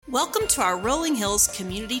Welcome to our Rolling Hills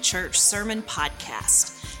Community Church Sermon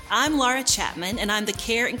Podcast. I'm Laura Chapman, and I'm the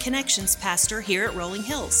Care and Connections Pastor here at Rolling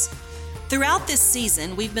Hills. Throughout this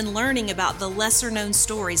season, we've been learning about the lesser-known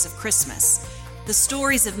stories of Christmas, the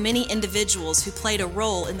stories of many individuals who played a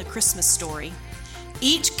role in the Christmas story.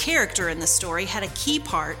 Each character in the story had a key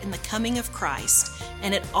part in the coming of Christ,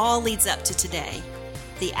 and it all leads up to today,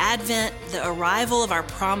 the advent, the arrival of our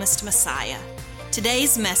promised Messiah.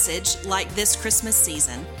 Today's message, like this Christmas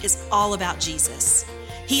season, is all about Jesus.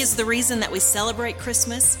 He is the reason that we celebrate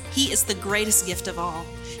Christmas. He is the greatest gift of all.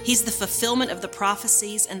 He's the fulfillment of the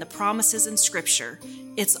prophecies and the promises in Scripture.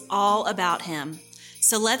 It's all about Him.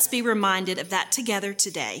 So let's be reminded of that together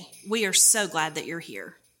today. We are so glad that you're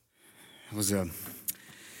here. It was a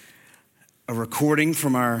recording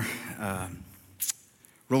from our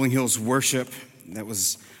Rolling Hills worship that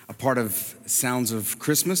was a part of Sounds of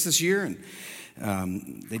Christmas this year, and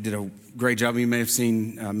they did a great job. You may have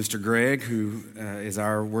seen Mr. Greg, who is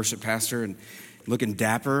our worship pastor, and looking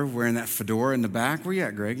dapper, wearing that fedora in the back. Where you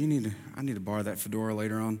at, Greg? I need to borrow that fedora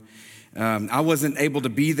later on. I wasn't able to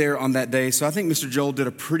be there on that day, so I think Mr. Joel did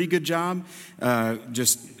a pretty good job,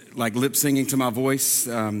 just like lip singing to my voice.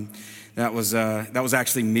 That was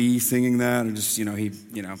actually me singing that, and just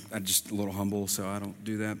I'm just a little humble, so I don't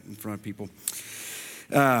do that in front of people.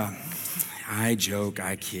 I joke,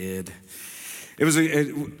 I kid. It was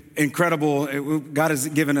incredible. God has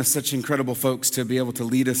given us such incredible folks to be able to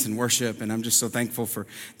lead us in worship, and I'm just so thankful for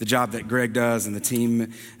the job that Greg does and the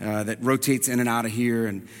team that rotates in and out of here,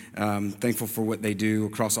 and thankful for what they do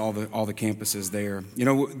across all the campuses there. You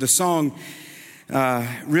know, the song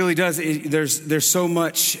really does. There's so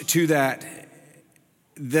much to that.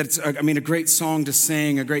 That's a great song to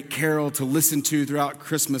sing, a great carol to listen to throughout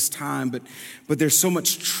Christmas time, but there's so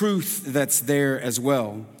much truth that's there as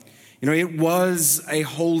well. You know, it was a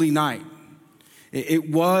holy night. It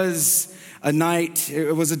was a night,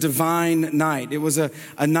 it was a divine night. It was a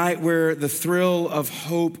night where the thrill of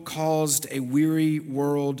hope caused a weary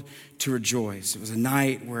world to rejoice. It was a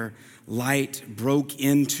night where light broke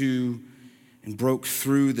into and broke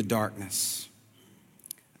through the darkness.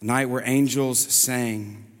 A night where angels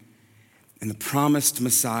sang and the promised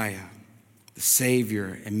Messiah, the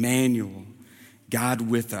Savior, Emmanuel, God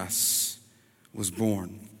with us, was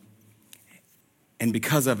born. And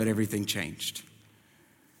because of it, everything changed.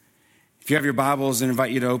 If you have your Bibles, I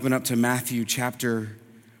invite you to open up to Matthew chapter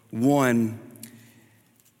 1.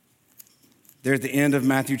 There at the end of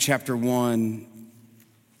Matthew chapter 1,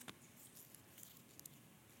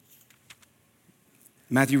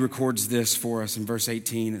 Matthew records this for us in verse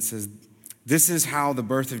 18. It says, "This is how the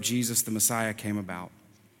birth of Jesus the Messiah came about.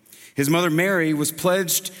 His mother Mary was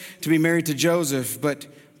pledged to be married to Joseph, but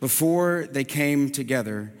before they came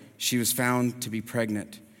together, she was found to be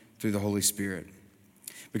pregnant through the Holy Spirit.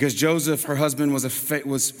 Because Joseph, her husband,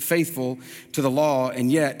 was faithful to the law,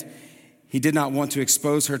 and yet he did not want to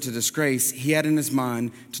expose her to disgrace, he had in his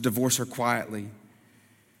mind to divorce her quietly.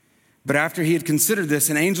 But after he had considered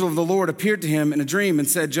this, an angel of the Lord appeared to him in a dream and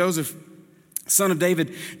said, 'Joseph, son of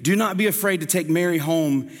David, do not be afraid to take Mary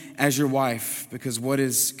home as your wife, because what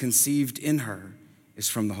is conceived in her is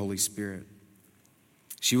from the Holy Spirit.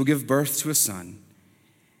 She will give birth to a son,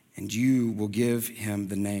 and you will give him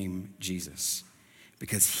the name Jesus,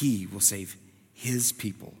 because he will save his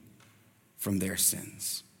people from their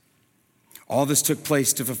sins.' All this took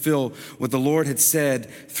place to fulfill what the Lord had said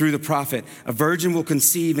through the prophet. A virgin will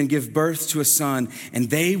conceive and give birth to a son, and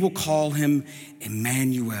they will call him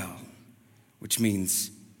Emmanuel, which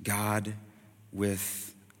means God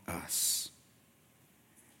with us."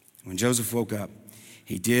 When Joseph woke up,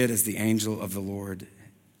 he did as the angel of the Lord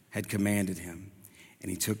had commanded him,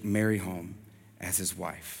 and he took Mary home as his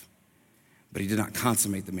wife. But he did not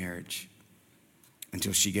consummate the marriage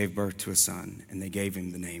until she gave birth to a son, and they gave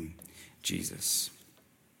him the name Jesus.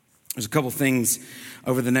 There's a couple things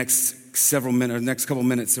over the next couple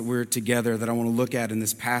minutes that we're together that I want to look at in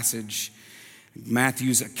this passage.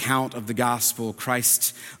 Matthew's account of the gospel,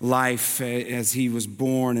 Christ's life as he was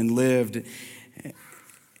born and lived.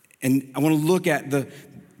 And I want to look at the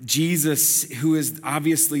Jesus, who is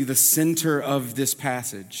obviously the center of this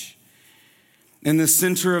passage, and the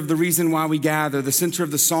center of the reason why we gather, the center of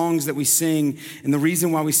the songs that we sing, and the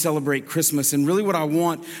reason why we celebrate Christmas. And really what I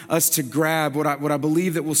want us to grab, what I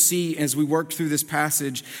believe that we'll see as we work through this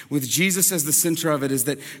passage with Jesus as the center of it, is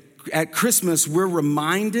that at Christmas we're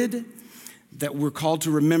reminded that we're called to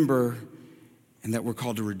remember and that we're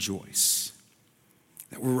called to rejoice.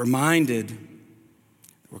 That we're reminded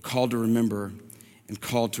that we're called to remember and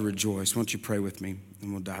called to rejoice. Won't you pray with me,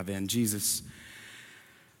 and we'll dive in. Jesus,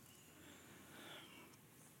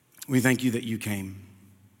 we thank you that you came.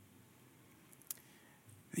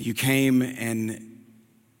 You came and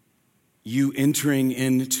you entering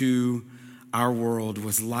into our world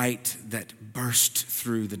was light that burst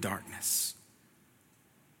through the darkness.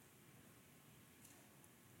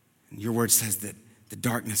 And your word says that the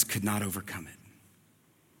darkness could not overcome it.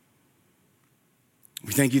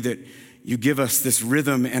 We thank you that you give us this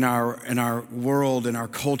rhythm in our world, in our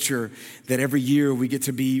culture, that every year we get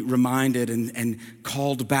to be reminded and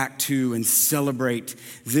called back to and celebrate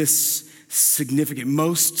this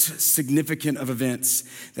most significant of events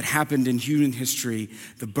that happened in human history,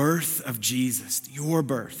 the birth of Jesus, your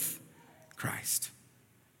birth, Christ,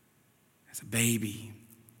 as a baby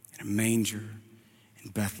in a manger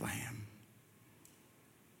in Bethlehem.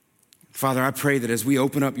 Father, I pray that as we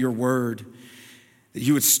open up your word, that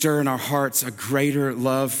you would stir in our hearts a greater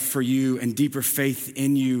love for you and deeper faith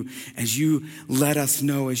in you as you let us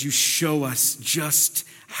know, as you show us just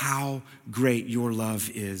how great your love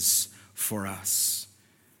is for us.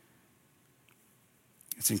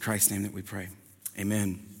 It's in Christ's name that we pray.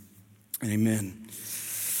 Amen and amen.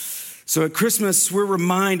 So at Christmas, we're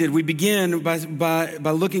reminded, we begin by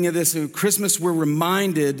looking at this. At Christmas, we're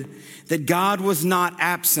reminded that God was not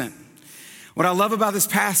absent. What I love about this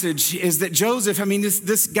passage is that Joseph,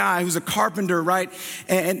 this guy who's a carpenter, right?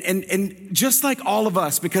 And just like all of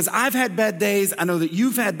us, because I've had bad days, I know that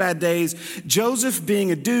you've had bad days. Joseph,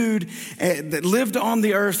 being a dude that lived on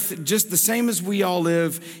the earth just the same as we all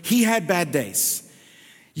live, he had bad days.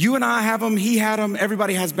 You and I have them, he had them,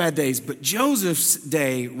 everybody has bad days. But Joseph's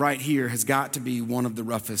day right here has got to be one of the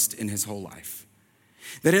roughest in his whole life.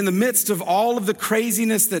 That in the midst of all of the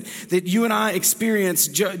craziness that you and I experience,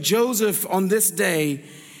 Joseph on this day,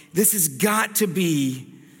 this has got to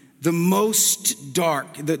be the most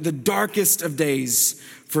dark, the darkest of days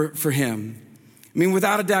for him. I mean,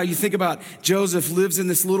 without a doubt, you think about Joseph lives in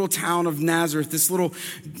this little town of Nazareth, this little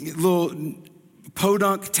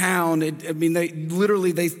podunk town.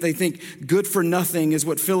 They think good for nothing is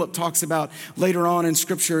what Philip talks about later on in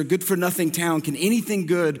scripture. Good for nothing town. Can anything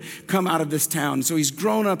good come out of this town? So he's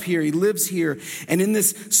grown up here. He lives here. And in this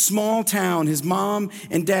small town, his mom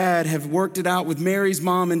and dad have worked it out with Mary's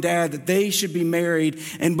mom and dad that they should be married.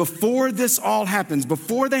 And before this all happens,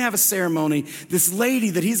 before they have a ceremony, this lady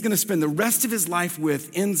that he's going to spend the rest of his life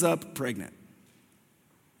with ends up pregnant.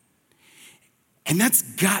 And that's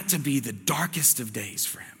got to be the darkest of days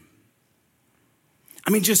for him.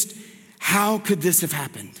 Just how could this have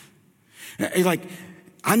happened? Like,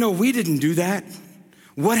 I know we didn't do that.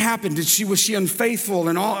 What happened? Was she unfaithful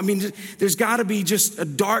and all? There's got to be just a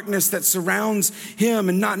darkness that surrounds him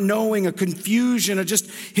and not knowing, a confusion,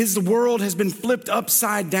 his world has been flipped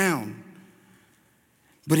upside down.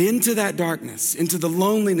 But into that darkness, into the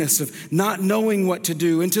loneliness of not knowing what to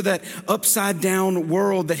do, into that upside down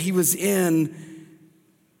world that he was in,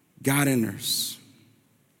 God enters.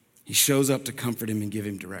 He shows up to comfort him and give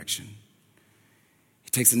him direction.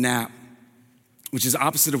 He takes a nap, which is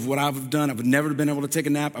opposite of what I would have done. I would never have been able to take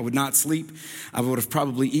a nap. I would not sleep. I would have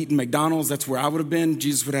probably eaten McDonald's. That's where I would have been.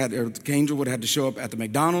 The angel would have had to show up at the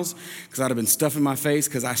McDonald's because I'd have been stuffing my face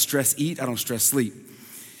because I stress eat. I don't stress sleep.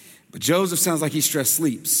 But Joseph sounds like he stress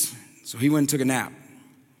sleeps. So he went and took a nap.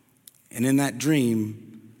 And in that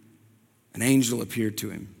dream, an angel appeared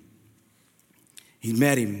to him. He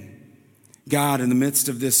met him. God, in the midst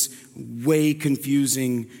of this way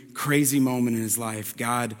confusing, crazy moment in his life,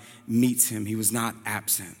 God meets him. He was not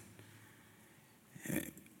absent.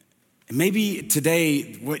 And maybe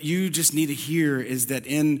today, what you just need to hear is that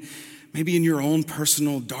maybe in your own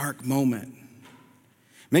personal dark moment,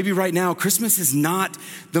 maybe right now, Christmas is not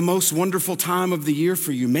the most wonderful time of the year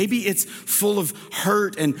for you. Maybe it's full of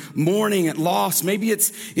hurt and mourning and loss. Maybe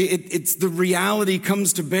it's the reality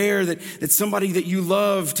comes to bear that somebody that you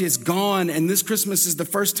loved is gone, and this Christmas is the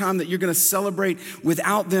first time that you're going to celebrate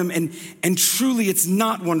without them. And truly, it's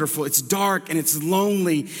not wonderful. It's dark and it's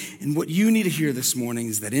lonely. And what you need to hear this morning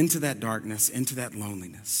is that into that darkness, into that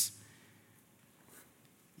loneliness,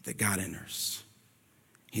 that God enters.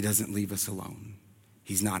 He doesn't leave us alone.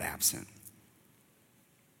 He's not absent.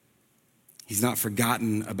 He's not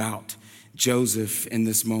forgotten about Joseph in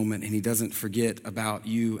this moment, and he doesn't forget about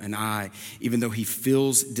you and I, even though he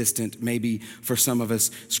feels distant. Maybe for some of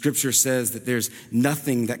us, Scripture says that there's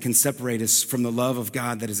nothing that can separate us from the love of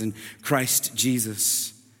God that is in Christ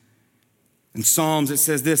Jesus. In Psalms, it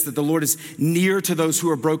says this, that the Lord is near to those who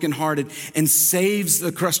are brokenhearted and saves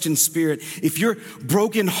the crushed in spirit. If you're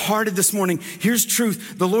brokenhearted this morning, here's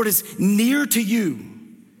truth. The Lord is near to you,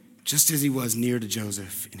 just as he was near to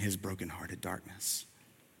Joseph in his brokenhearted darkness.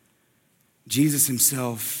 Jesus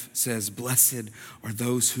himself says, blessed are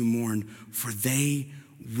those who mourn, for they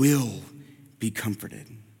will be comforted.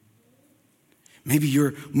 Maybe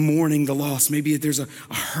you're mourning the loss. Maybe there's a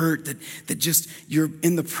hurt that just you're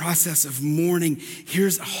in the process of mourning.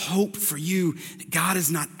 Here's a hope for you that God is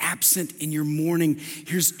not absent in your mourning.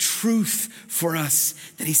 Here's truth for us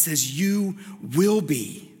that he says you will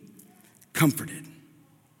be comforted.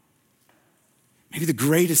 Maybe the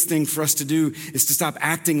greatest thing for us to do is to stop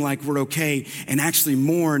acting like we're okay and actually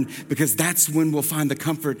mourn, because that's when we'll find the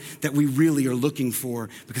comfort that we really are looking for,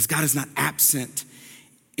 because God is not absent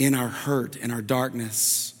in our hurt and our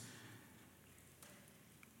darkness.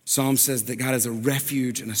 Psalm says that God is a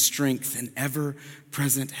refuge and a strength and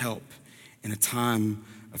ever-present help in a time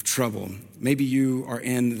of trouble. Maybe you are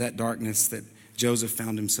in that darkness that Joseph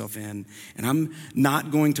found himself in. And I'm not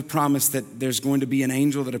going to promise that there's going to be an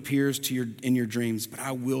angel that appears in your dreams, but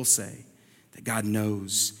I will say that God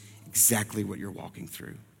knows exactly what you're walking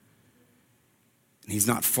through. And he's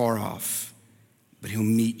not far off, but he'll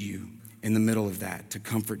meet you in the middle of that to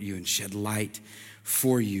comfort you and shed light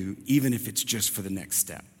for you, even if it's just for the next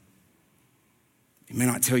step. He may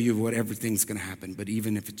not tell you what everything's going to happen, but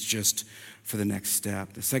even if it's just for the next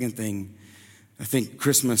step. The second thing, I think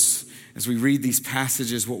Christmas, as we read these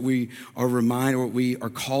passages, what we are reminded, what we are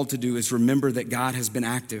called to do is remember that God has been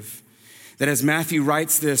active. That as Matthew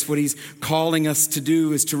writes this, what he's calling us to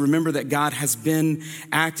do is to remember that God has been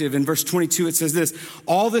active. In verse 22, it says this: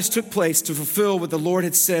 all this took place to fulfill what the Lord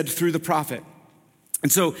had said through the prophet.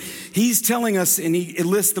 And so he's telling us, and he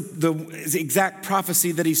lists the exact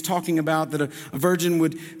prophecy that he's talking about, that a virgin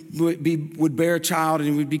would bear a child and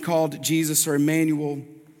he would be called Jesus or Emmanuel.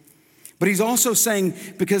 But he's also saying,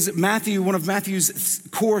 because Matthew, one of Matthew's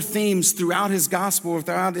core themes throughout his gospel,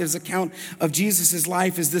 throughout his account of Jesus'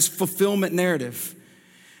 life, is this fulfillment narrative.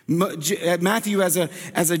 Matthew, as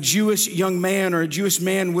a Jewish young man or a Jewish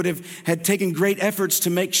man, had taken great efforts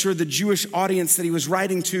to make sure the Jewish audience that he was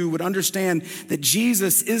writing to would understand that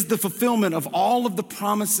Jesus is the fulfillment of all of the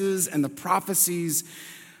promises and the prophecies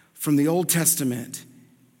from the Old Testament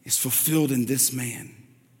is fulfilled in this man,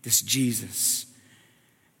 this Jesus.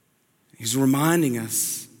 He's reminding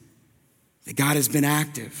us that God has been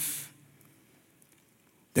active.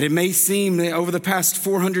 That it may seem that over the past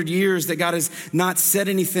 400 years that God has not said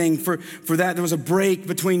anything. For that, there was a break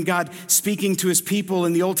between God speaking to his people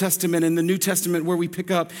in the Old Testament and the New Testament, where we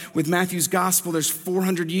pick up with Matthew's gospel. There's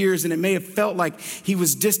 400 years, and it may have felt like he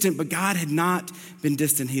was distant, but God had not been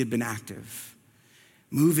distant. He had been active,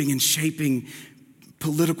 moving and shaping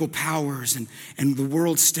political powers and the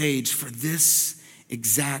world stage for this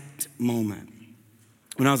exact moment.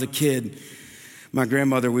 When I was a kid, my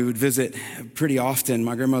grandmother, we would visit pretty often.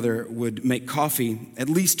 My grandmother would make coffee at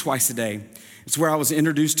least twice a day. It's where I was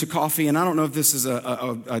introduced to coffee, and I don't know if this is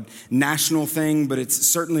a national thing, but it's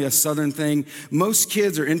certainly a Southern thing. Most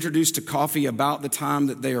kids are introduced to coffee about the time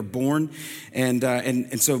that they are born,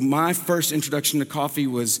 and so my first introduction to coffee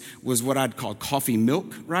was what I'd call coffee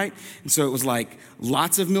milk, right? And so it was like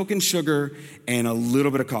lots of milk and sugar and a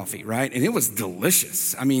little bit of coffee, right? And it was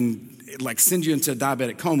delicious. I mean, it like send you into a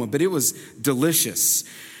diabetic coma, but it was delicious.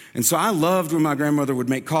 And so I loved when my grandmother would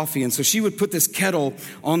make coffee. And so she would put this kettle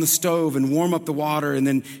on the stove and warm up the water. And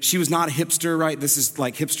then she was not a hipster, right? This is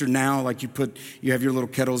like hipster now. Like you have your little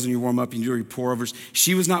kettles and you warm up and you do your pour overs.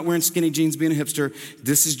 She was not wearing skinny jeans being a hipster.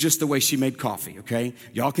 This is just the way she made coffee, okay?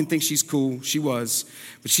 Y'all can think she's cool. She was.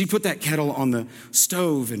 But she put that kettle on the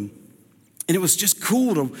stove, and it was just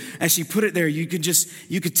cool to, as she put it there, you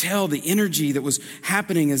could tell the energy that was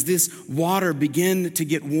happening as this water began to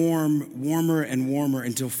get warmer and warmer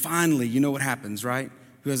until finally, you know what happens, right?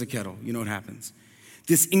 Who has a kettle? You know what happens.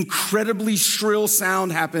 This incredibly shrill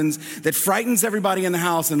sound happens that frightens everybody in the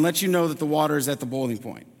house and lets you know that the water is at the boiling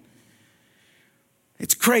point.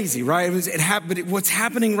 It's crazy, right? But what's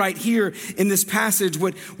happening right here in this passage,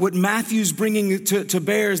 what Matthew's bringing to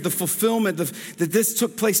bear is the fulfillment that this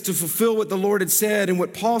took place to fulfill what the Lord had said. And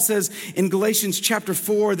what Paul says in Galatians chapter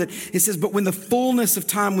 4, that it says, but when the fullness of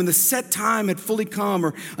time, when the set time had fully come,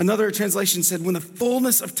 or another translation said, when the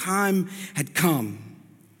fullness of time had come,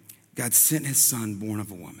 God sent his son, born of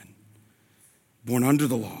a woman, born under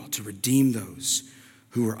the law, to redeem those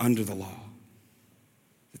who were under the law,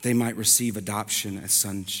 that they might receive adoption as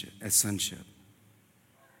sonship.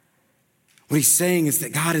 What he's saying is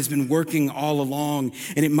that God has been working all along,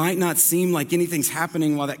 and it might not seem like anything's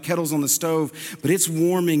happening while that kettle's on the stove, but it's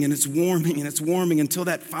warming and it's warming and it's warming until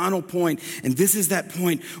that final point. And this is that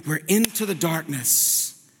point where into the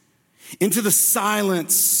darkness, into the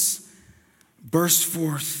silence, bursts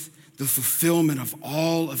forth the fulfillment of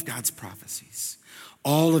all of God's prophecies,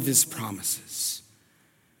 all of his promises.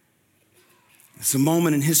 It's a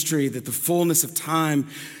moment in history that the fullness of time,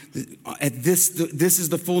 this is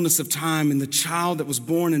the fullness of time, and the child that was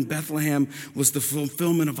born in Bethlehem was the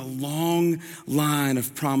fulfillment of a long line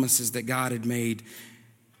of promises that God had made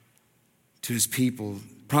to his people,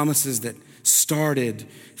 promises that started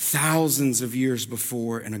thousands of years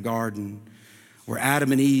before in a garden where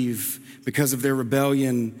Adam and Eve, because of their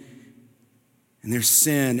rebellion and their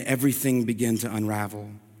sin, everything began to unravel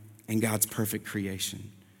in God's perfect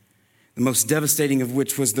creation. The most devastating of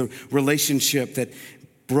which was the relationship that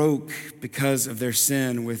broke because of their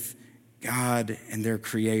sin with God and their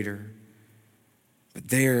Creator. But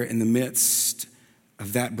there, in the midst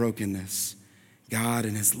of that brokenness, God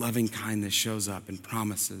in his loving kindness shows up and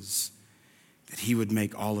promises that he would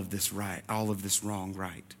make all of this right, all of this wrong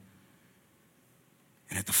right.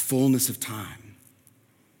 And at the fullness of time,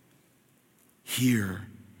 here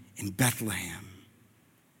in Bethlehem,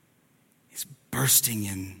 is bursting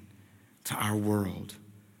into our world,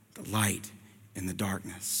 the light in the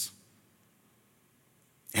darkness.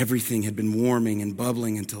 Everything had been warming and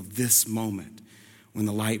bubbling until this moment when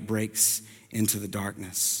the light breaks into the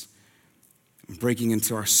darkness. Breaking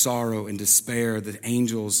into our sorrow and despair, the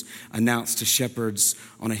angels announced to shepherds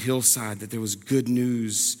on a hillside that there was good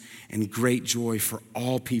news and great joy for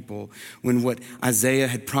all people, when what Isaiah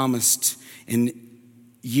had promised in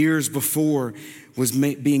years before was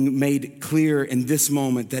being made clear in this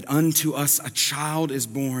moment, that unto us a child is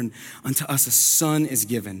born, unto us a son is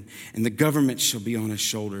given, and the government shall be on his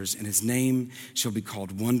shoulders, and his name shall be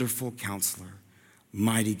called Wonderful Counselor,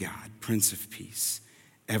 Mighty God, Prince of Peace,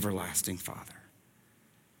 Everlasting Father.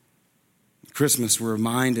 Christmas, we're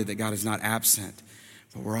reminded that God is not absent,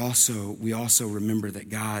 but we also remember that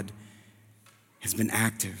God has been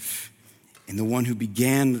active. And the one who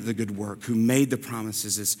began the good work, who made the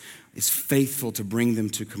promises, is faithful to bring them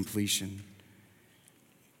to completion.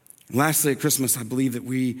 And lastly, at Christmas, I believe that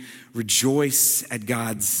we rejoice at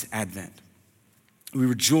God's advent. We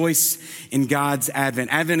rejoice in God's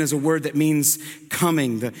advent. Advent is a word that means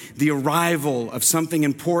coming, the arrival of something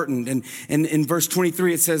important. And in verse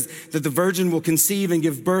 23, it says that the virgin will conceive and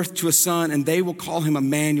give birth to a son, and they will call him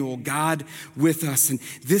Emmanuel, God with us. And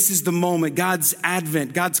this is the moment, God's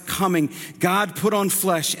advent, God's coming. God put on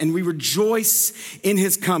flesh, and we rejoice in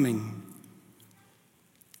his coming.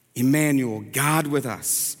 Emmanuel, God with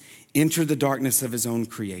us, entered the darkness of his own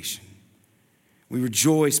creation. We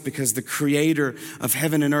rejoice because the creator of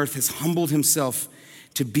heaven and earth has humbled himself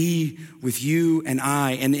to be with you and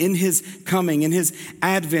I. And in his coming, in his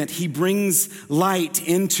advent, he brings light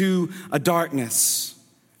into a darkness.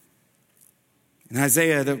 In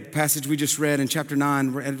Isaiah, the passage we just read in chapter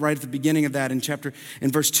 9, right at the beginning of that,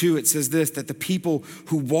 in verse 2, it says this, that the people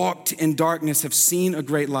who walked in darkness have seen a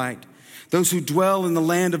great light. Those who dwell in the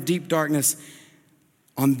land of deep darkness,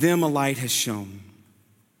 on them a light has shone.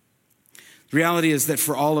 The reality is that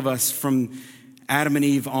for all of us, from Adam and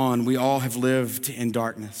Eve on, we all have lived in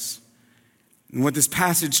darkness. And what this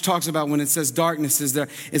passage talks about when it says darkness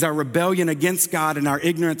is our rebellion against God and our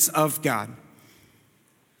ignorance of God.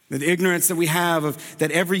 The ignorance that we have,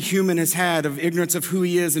 that every human has had, of ignorance of who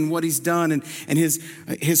he is and what he's done, and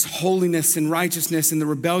his holiness and righteousness and the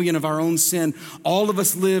rebellion of our own sin. All of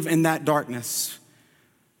us live in that darkness.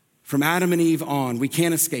 From Adam and Eve on, we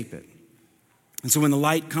can't escape it. And so when the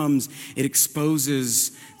light comes, it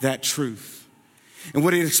exposes that truth. And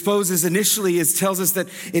what it exposes initially tells us that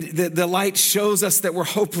the light shows us that we're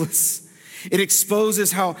hopeless. It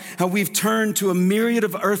exposes how we've turned to a myriad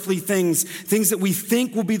of earthly things that we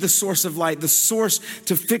think will be the source of light, the source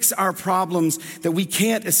to fix our problems that we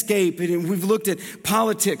can't escape. And we've looked at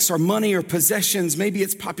politics or money or possessions. Maybe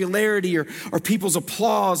it's popularity or people's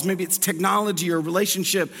applause. Maybe it's technology or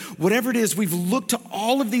relationship. Whatever it is, we've looked to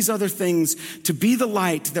all of these other things to be the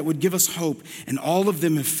light that would give us hope, and all of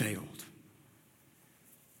them have failed.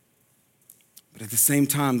 But at the same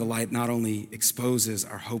time, the light not only exposes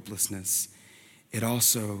our hopelessness, it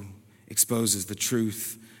also exposes the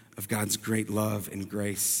truth of God's great love and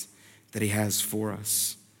grace that he has for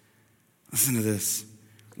us. Listen to this.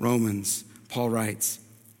 Romans, Paul writes,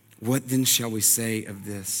 "What then shall we say of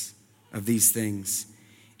these things?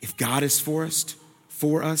 If God is for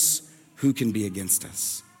us, who can be against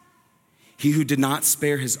us? He who did not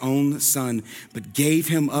spare his own son, but gave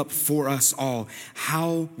him up for us all,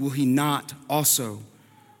 how will he not also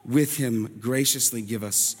with him graciously give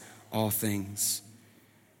us all things?"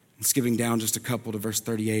 And skipping down just a couple to verse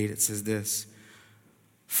 38, it says this,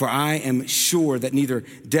 "For I am sure that neither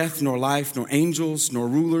death nor life, nor angels, nor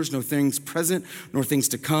rulers, nor things present, nor things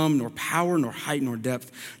to come, nor power, nor height, nor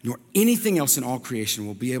depth, nor anything else in all creation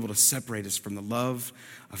will be able to separate us from the love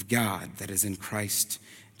of God that is in Christ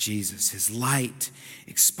Jesus. His light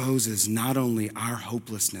exposes not only our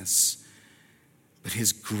hopelessness, but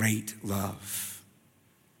his great love.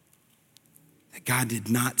 That God did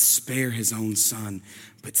not spare his own son,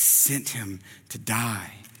 but sent him to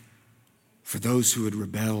die for those who had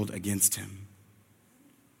rebelled against him.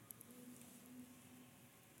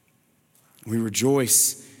 We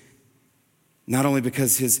rejoice not only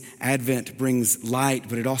because his advent brings light,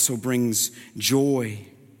 but it also brings joy.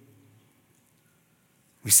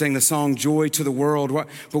 We sang the song, Joy to the World.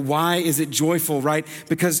 But why is it joyful, right?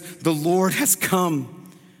 Because the Lord has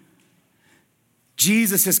come.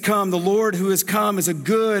 Jesus has come. The Lord who has come is a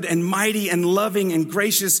good and mighty and loving and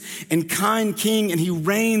gracious and kind King, and he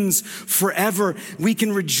reigns forever. We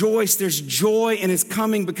can rejoice. There's joy in his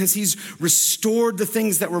coming because he's restored the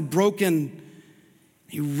things that were broken.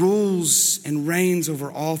 He rules and reigns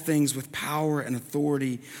over all things with power and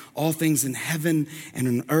authority. All things in heaven and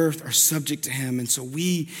on earth are subject to him. And so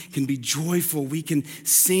we can be joyful. We can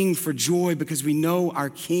sing for joy because we know our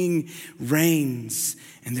King reigns.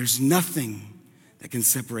 And there's nothing that can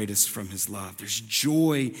separate us from his love. There's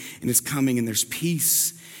joy in his coming, and there's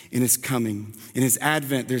peace in his coming. In his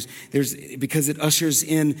advent, there's because it ushers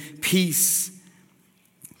in peace.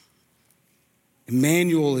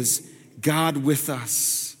 Emmanuel is God with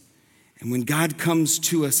us. And when God comes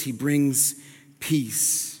to us, he brings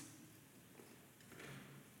peace.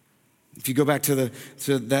 If you go back to the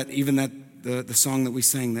song that we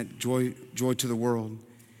sang, that joy to the world.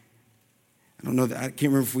 I don't know that I can't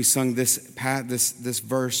remember if we sung this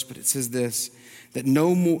verse, but it says this, that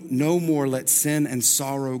no more let sin and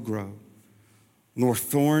sorrow grow, nor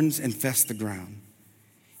thorns infest the ground.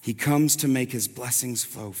 He comes to make his blessings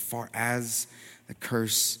flow far as the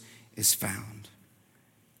curse is found.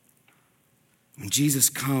 When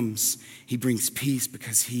Jesus comes, he brings peace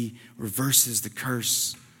because he reverses the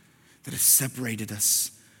curse that has separated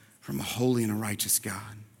us from a holy and a righteous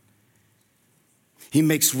God. He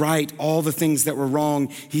makes right all the things that were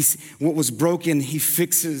wrong. What was broken, he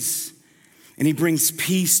fixes. And he brings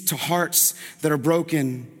peace to hearts that are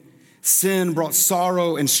broken. Sin brought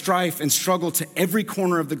sorrow and strife and struggle to every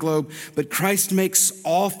corner of the globe, but Christ makes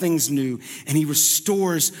all things new, and he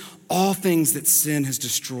restores all things that sin has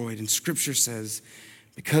destroyed. And Scripture says,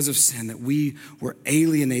 because of sin, that we were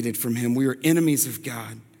alienated from him. We were enemies of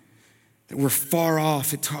God, that we're far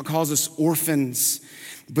off. It calls us orphans.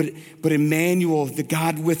 But Emmanuel, the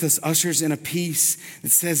God with us, ushers in a peace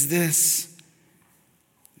that says this,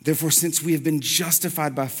 therefore, since we have been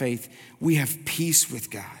justified by faith, we have peace with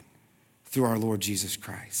God through our Lord Jesus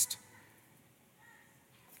Christ.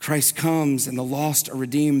 Christ comes and the lost are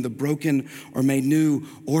redeemed, the broken are made new,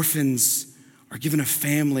 orphans are given a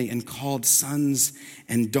family and called sons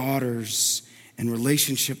and daughters, and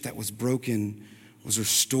relationship that was broken was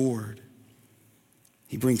restored.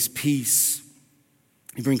 He brings peace.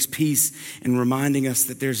 He brings peace in reminding us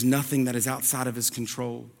that there's nothing that is outside of his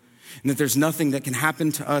control, and that there's nothing that can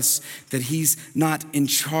happen to us that he's not in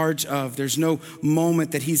charge of. There's no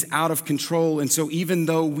moment that he's out of control. And so even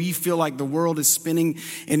though we feel like the world is spinning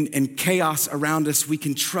in chaos around us, we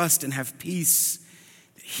can trust and have peace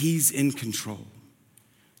that he's in control.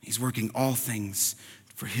 He's working all things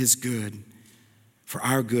for his good, for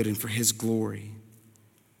our good, and for his glory.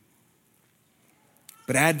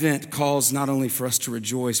 But Advent calls not only for us to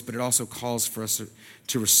rejoice, but it also calls for us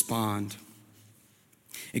to respond.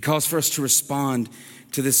 It calls for us to respond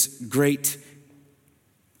to this great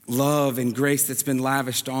love and grace that's been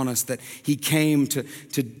lavished on us, that he came to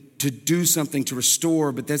do something to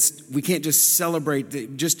restore, but we can't just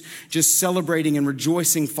celebrate. Just celebrating and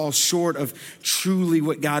rejoicing falls short of truly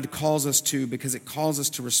what God calls us to, because it calls us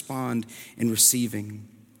to respond in receiving.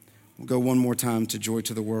 We'll go one more time to Joy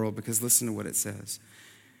to the World, because listen to what it says.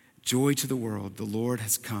 Joy to the world, the Lord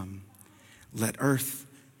has come. Let earth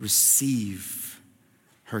receive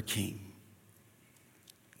her King.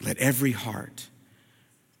 Let every heart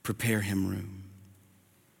prepare him room.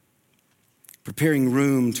 Preparing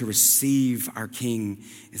room to receive our King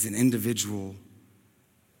is an individual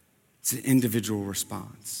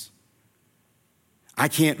response. I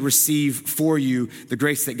can't receive for you the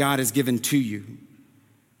grace that God has given to you.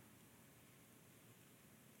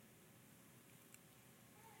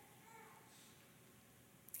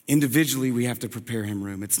 Individually, we have to prepare him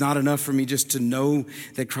room. It's not enough for me just to know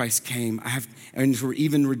that Christ came. And to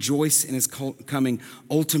even rejoice in his coming.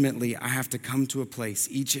 Ultimately, I have to come to a place,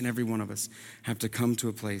 each and every one of us have to come to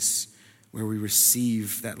a place where we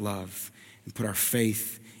receive that love and put our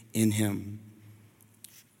faith in him.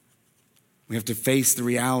 We have to face the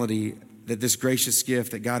reality that this gracious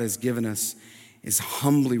gift that God has given us is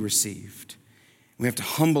humbly received. We have to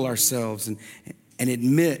humble ourselves and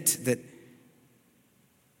admit that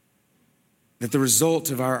the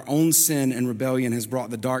result of our own sin and rebellion has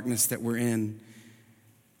brought the darkness that we're in.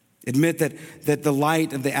 Admit that the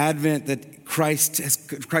light of the Advent, that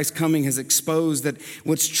Christ's coming has exposed that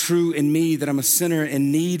what's true in me, that I'm a sinner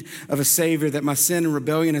in need of a Savior, that my sin and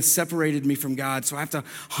rebellion has separated me from God. So I have to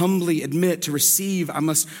humbly admit, to receive, I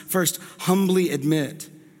must first humbly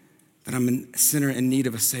admit that I'm a sinner in need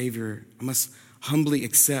of a Savior. I must humbly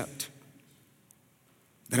accept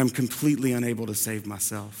that I'm completely unable to save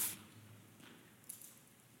myself.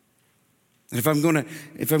 And if I'm going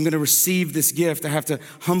to receive this gift, I have to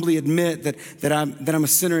humbly admit that I'm a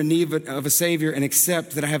sinner in need of a Savior, and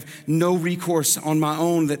accept that I have no recourse on my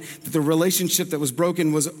own, that the relationship that was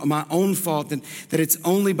broken was my own fault, that it's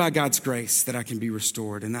only by God's grace that I can be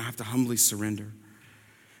restored. And I have to humbly surrender.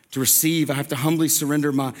 To receive, I have to humbly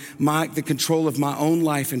surrender the control of my own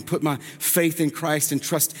life and put my faith in Christ and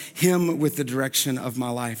trust Him with the direction of my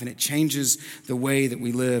life. And it changes the way that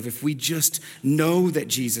we live. If we just know that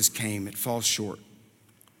Jesus came, it falls short.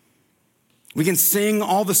 We can sing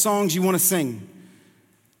all the songs you want to sing.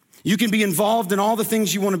 You can be involved in all the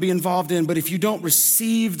things you want to be involved in, but if you don't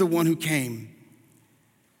receive the one who came,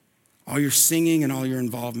 all your singing and all your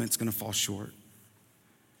involvement is going to fall short.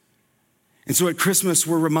 And so at Christmas,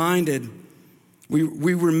 we're reminded, we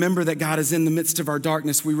remember that God is in the midst of our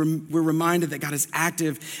darkness. We're reminded that God is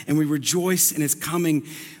active, and we rejoice in His coming,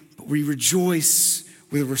 but we rejoice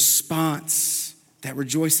with a response. That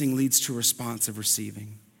rejoicing leads to a response of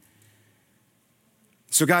receiving.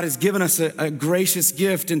 So God has given us a gracious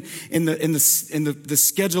gift in the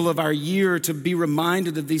schedule of our year to be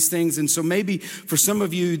reminded of these things. And so maybe for some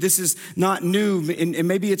of you, this is not new, and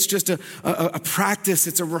maybe it's just a practice.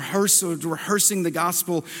 It's a rehearsal, rehearsing the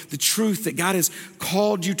gospel, the truth that God has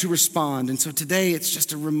called you to respond. And so today it's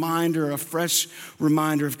just a reminder, a fresh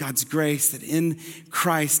reminder of God's grace, that in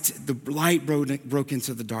Christ, the light broke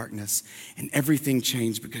into the darkness and everything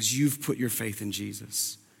changed because you've put your faith in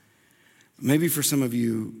Jesus. Maybe for some of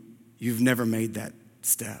you, you've never made that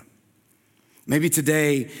step. Maybe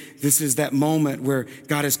today, this is that moment where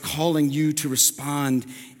God is calling you to respond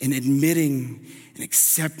in admitting and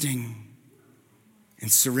accepting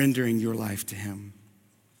and surrendering your life to Him.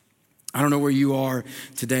 I don't know where you are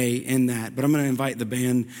today in that, but I'm going to invite the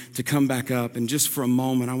band to come back up. And just for a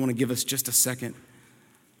moment, I want to give us just a second.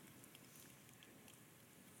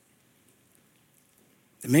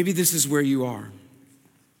 And maybe this is where you are.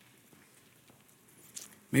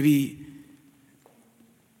 Maybe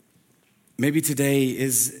today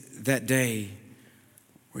is that day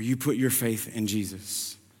where you put your faith in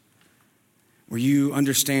Jesus, where you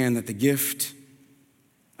understand that the gift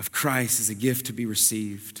of Christ is a gift to be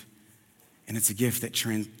received, and it's a gift that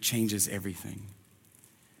changes everything.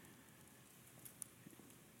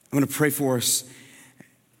 I'm going to pray for us,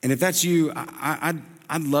 and if that's you,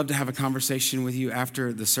 I'd love to have a conversation with you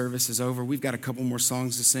after the service is over. We've got a couple more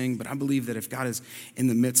songs to sing, but I believe that if God is in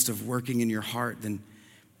the midst of working in your heart, then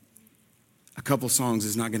a couple songs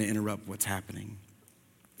is not going to interrupt what's happening.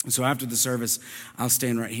 And so after the service, I'll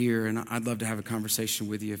stand right here, and I'd love to have a conversation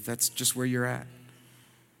with you if that's just where you're at.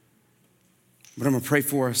 But I'm going to pray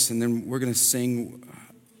for us, and then we're going to sing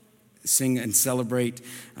and celebrate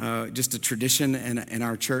just a tradition in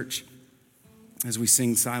our church as we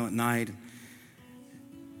sing Silent Night.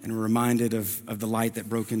 And we're reminded of the light that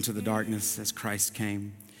broke into the darkness as Christ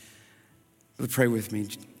came. Pray with me.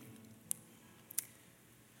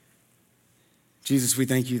 Jesus, we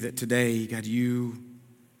thank you that today, God, you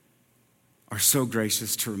are so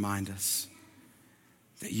gracious to remind us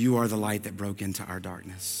that you are the light that broke into our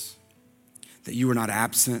darkness, that you are not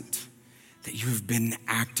absent, that you have been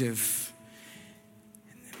active.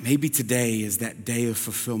 Maybe today is that day of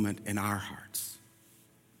fulfillment in our hearts.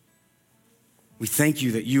 We thank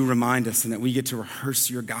you that you remind us and that we get to rehearse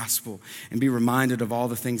your gospel and be reminded of all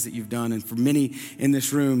the things that you've done. And for many in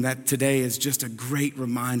this room, that today is just a great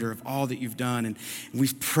reminder of all that you've done. And we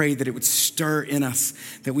pray that it would stir in us,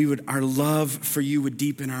 that our love for you would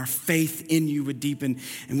deepen, our faith in you would deepen,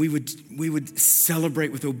 and we would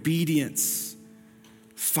celebrate with obedience,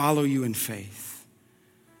 follow you in faith.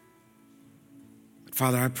 But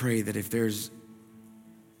Father, I pray that if there's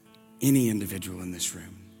any individual in this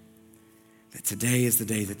room, that today is the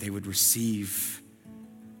day that they would receive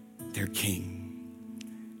their King.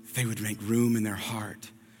 They would make room in their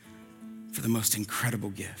heart for the most incredible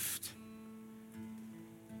gift.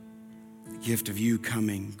 The gift of you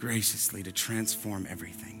coming graciously to transform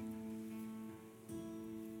everything.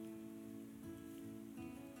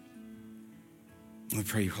 We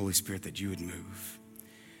pray, Holy Spirit, that you would move.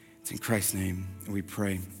 It's in Christ's name we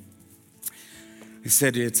pray. I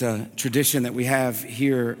said it's a tradition that we have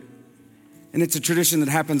here, and it's a tradition that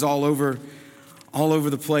happens all over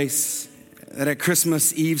the place. That at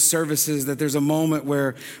Christmas Eve services, that there's a moment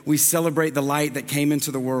where we celebrate the light that came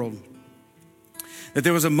into the world. That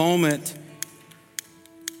there was a moment,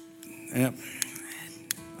 I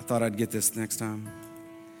thought I'd get this next time.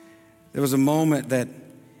 There was a moment that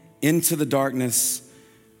into the darkness,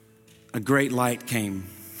 a great light came.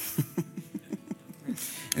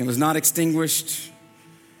 And it was not extinguished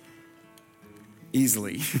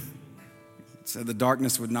easily. So the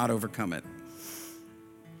darkness would not overcome it.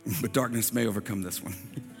 But darkness may overcome this one.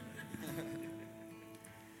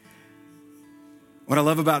 What I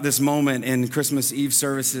love about this moment in Christmas Eve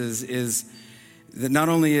services is that not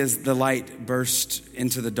only is the light burst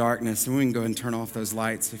into the darkness, and we can go ahead and turn off those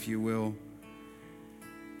lights if you will,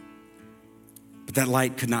 but that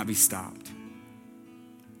light could not be stopped.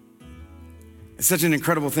 It's such an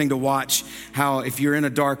incredible thing to watch how if you're in a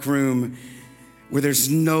dark room where there's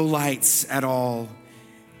no lights at all,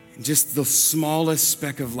 just the smallest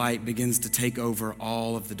speck of light begins to take over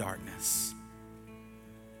all of the darkness.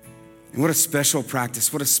 And what a special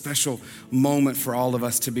practice, what a special moment for all of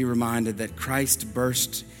us to be reminded that Christ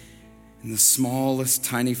burst in the smallest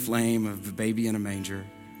tiny flame of a baby in a manger.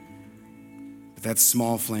 But that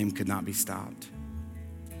small flame could not be stopped.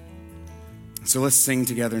 So let's sing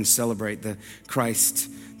together and celebrate the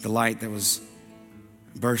Christ, the light that was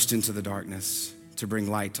burst into the darkness to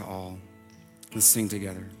bring light to all. Let's sing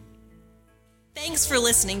together. Thanks for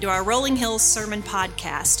listening to our Rolling Hills Sermon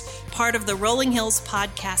Podcast, part of the Rolling Hills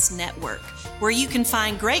Podcast Network, where you can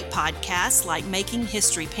find great podcasts like Making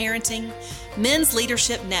History Parenting, Men's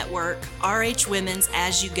Leadership Network, RH Women's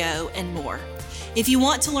As You Go, and more. If you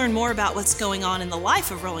want to learn more about what's going on in the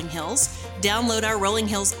life of Rolling Hills, download our Rolling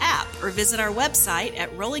Hills app or visit our website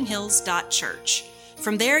at rollinghills.church.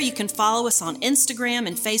 From there, you can follow us on Instagram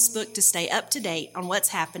and Facebook to stay up to date on what's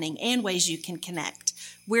happening and ways you can connect.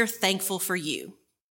 We're thankful for you.